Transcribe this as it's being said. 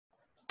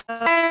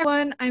Hi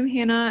everyone, I'm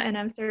Hannah and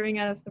I'm serving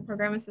as the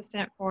program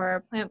assistant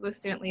for Plant Boost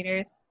Student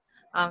Leaders.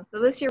 So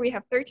this year we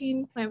have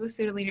 13 Plant Boost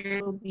Student Leaders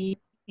who will be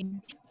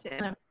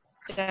purification and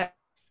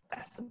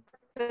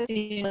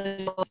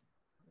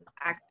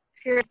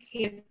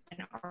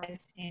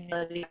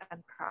sustainability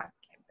across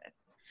campus.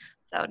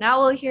 So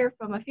now we'll hear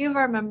from a few of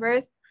our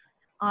members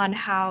on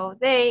how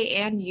they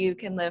and you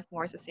can live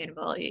more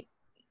sustainably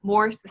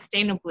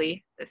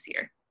this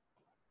year.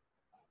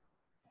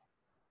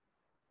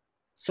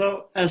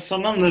 So, as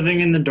someone living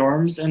in the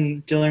dorms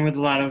and dealing with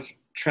a lot of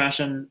trash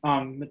and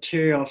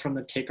material from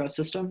the takeout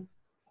system,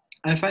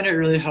 I find it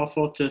really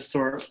helpful to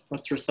sort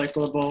what's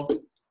recyclable,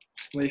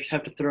 what you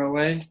have to throw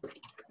away,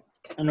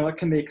 and what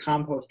can be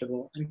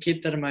compostable, and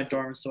keep that in my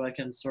dorm so I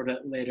can sort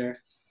it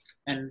later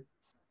and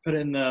put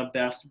it in the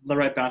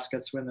right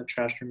baskets when the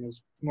trash room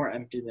is more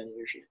empty than it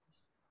usually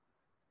is.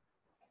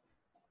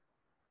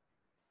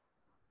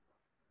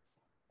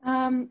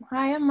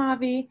 Hi, I'm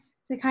Mavi.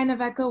 To kind of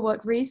echo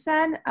what Reese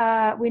said,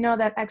 we know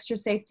that extra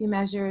safety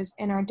measures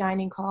in our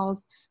dining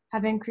halls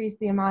have increased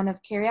the amount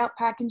of carryout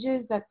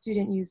packages that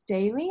students use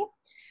daily.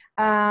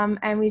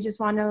 And we just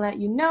want to let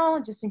you know,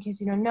 just in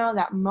case you don't know,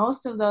 that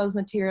most of those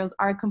materials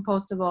are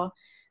compostable.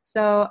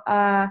 So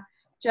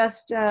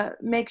just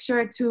make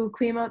sure to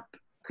clean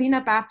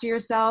up after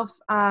yourself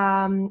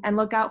and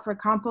look out for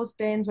compost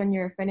bins when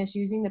you're finished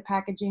using the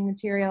packaging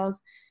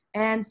materials,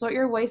 and sort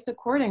your waste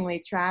accordingly: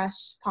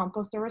 trash,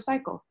 compost, or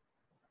recycle.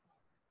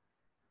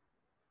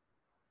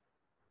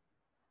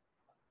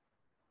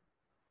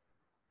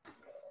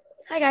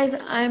 Hi guys,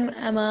 I'm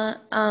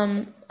Emma.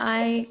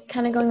 I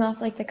kind of going off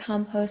like the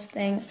compost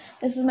thing.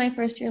 This is my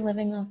first year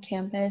living off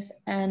campus,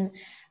 and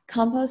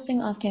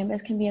composting off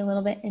campus can be a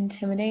little bit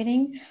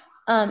intimidating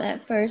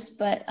at first,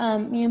 but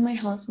me and my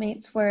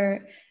housemates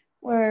were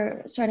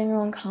starting our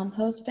own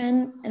compost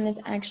bin, and it's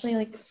actually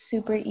like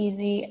super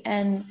easy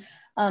and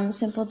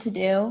simple to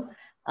do.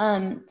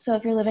 So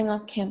if you're living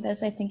off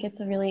campus, I think it's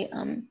a really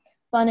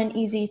fun and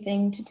easy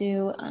thing to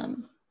do.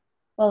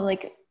 Well,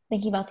 like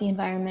thinking about the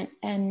environment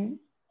and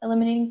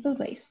eliminating food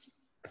waste.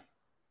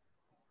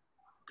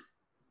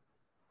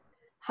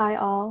 Hi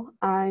all,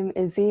 I'm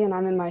Izzy and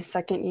I'm in my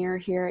second year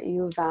here at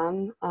U of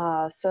M.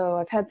 So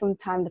I've had some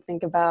time to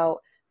think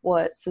about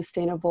what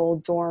sustainable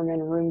dorm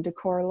and room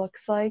decor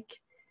looks like.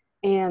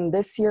 And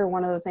this year,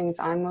 one of the things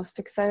I'm most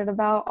excited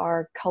about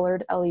are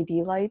colored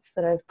LED lights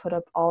that I've put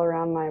up all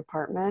around my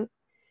apartment.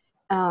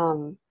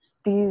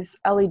 These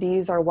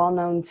LEDs are well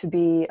known to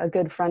be a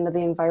good friend of the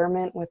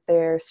environment with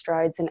their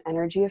strides in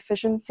energy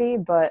efficiency,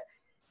 but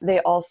they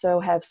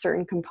also have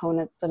certain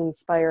components that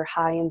inspire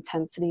high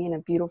intensity and a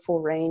beautiful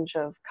range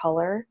of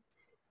color.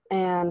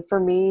 And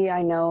for me,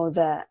 I know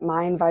that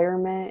my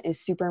environment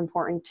is super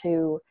important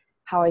to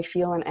how I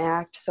feel and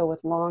act. So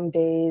with long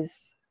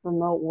days,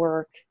 remote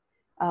work,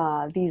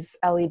 these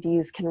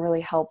LEDs can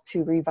really help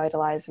to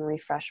revitalize and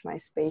refresh my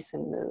space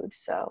and mood.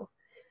 So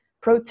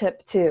pro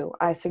tip too,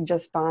 I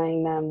suggest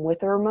buying them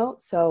with a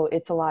remote, so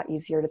it's a lot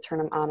easier to turn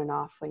them on and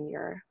off when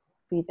you're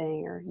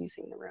leaving or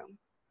using the room.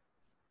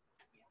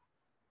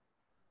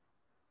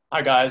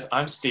 Hi guys,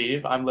 I'm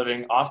Steve. I'm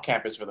living off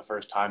campus for the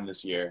first time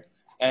this year.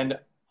 And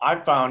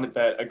I've found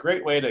that a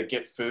great way to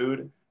get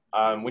food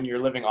when you're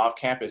living off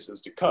campus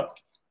is to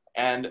cook.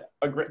 And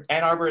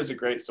Ann Arbor is a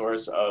great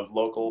source of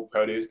local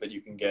produce that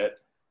you can get.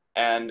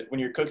 And when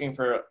you're cooking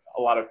for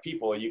a lot of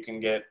people, you can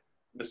get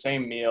the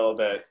same meal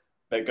that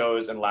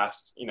goes and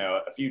lasts,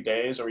 a few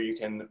days, or you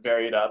can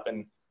vary it up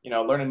and,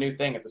 learn a new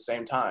thing at the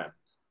same time.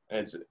 And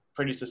it's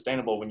pretty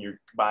sustainable when you're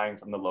buying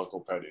from the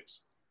local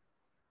produce.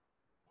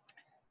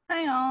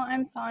 Hi all,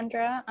 I'm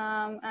Sandra.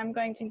 I'm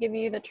going to give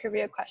you the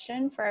trivia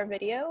question for our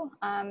video.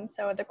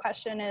 So the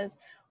question is,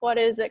 what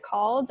is it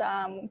called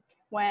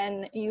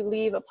when you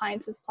leave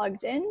appliances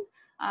plugged in?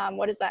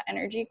 What is that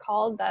energy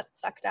called that's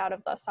sucked out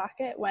of the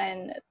socket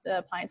when the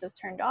appliance is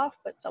turned off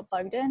but still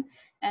plugged in?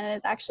 And it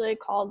is actually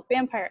called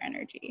vampire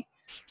energy.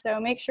 So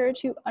make sure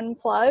to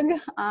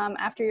unplug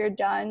after you're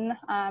done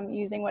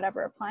using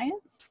whatever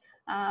appliance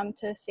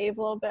to save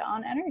a little bit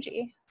on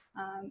energy.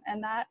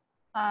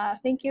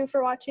 Thank you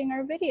for watching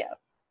our video.